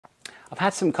I've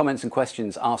had some comments and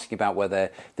questions asking about whether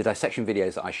the dissection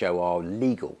videos that I show are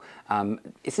legal.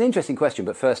 It's an interesting question,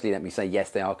 but firstly let me say yes,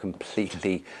 they are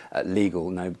completely legal.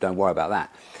 No, don't worry about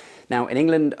that. Now, in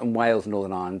England and Wales and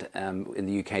Northern Ireland, in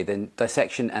the UK, then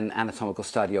dissection and anatomical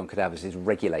study on cadavers is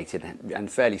regulated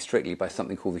and fairly strictly by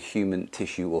something called the Human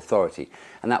Tissue Authority.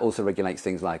 And that also regulates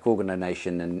things like organ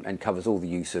donation and covers all the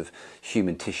use of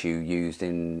human tissue used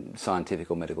in scientific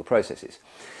or medical processes.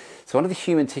 So under the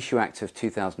Human Tissue Act of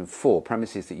 2004,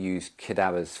 premises that use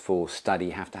cadavers for study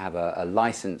have to have a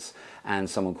licence and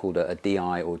someone called a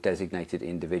DI or designated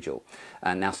individual.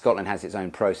 Now Scotland has its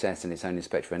own process and its own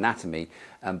inspector of anatomy,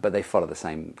 but they follow the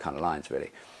same kind of lines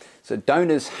really. So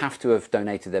donors have to have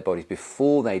donated their bodies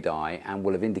before they die and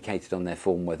will have indicated on their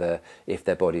form if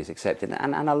their body is accepted,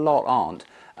 and a lot aren't,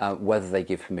 whether they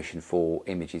give permission for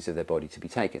images of their body to be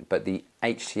taken. But the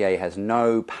HTA has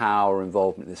no power or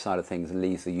involvement in this side of things and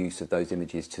leaves the use of those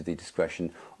images to the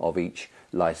discretion of each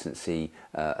licensee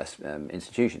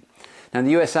institution. Now in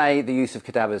the USA, the use of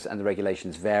cadavers and the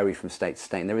regulations vary from state to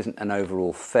state, and there isn't an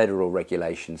overall federal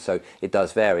regulation, so it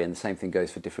does vary, and the same thing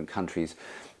goes for different countries.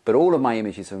 But all of my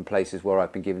images are in places where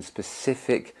I've been given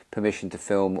specific permission to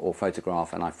film or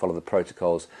photograph, and I follow the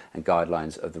protocols and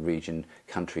guidelines of the region,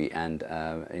 country and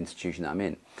institution that I'm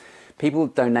in. People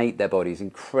donate their bodies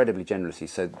incredibly generously,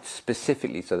 so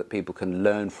specifically so that people can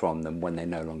learn from them when they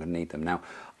no longer need them. Now,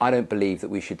 I don't believe that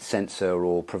we should censor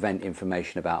or prevent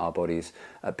information about our bodies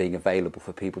being available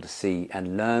for people to see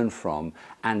and learn from,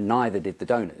 and neither did the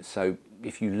donors. So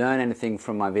if you learn anything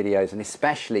from my videos, and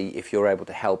especially if you're able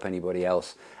to help anybody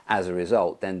else as a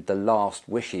result, then the last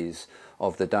wishes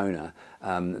of the donor,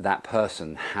 that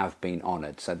person, have been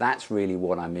honoured. So that's really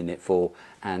what I'm in it for,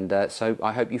 and so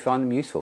I hope you find them useful.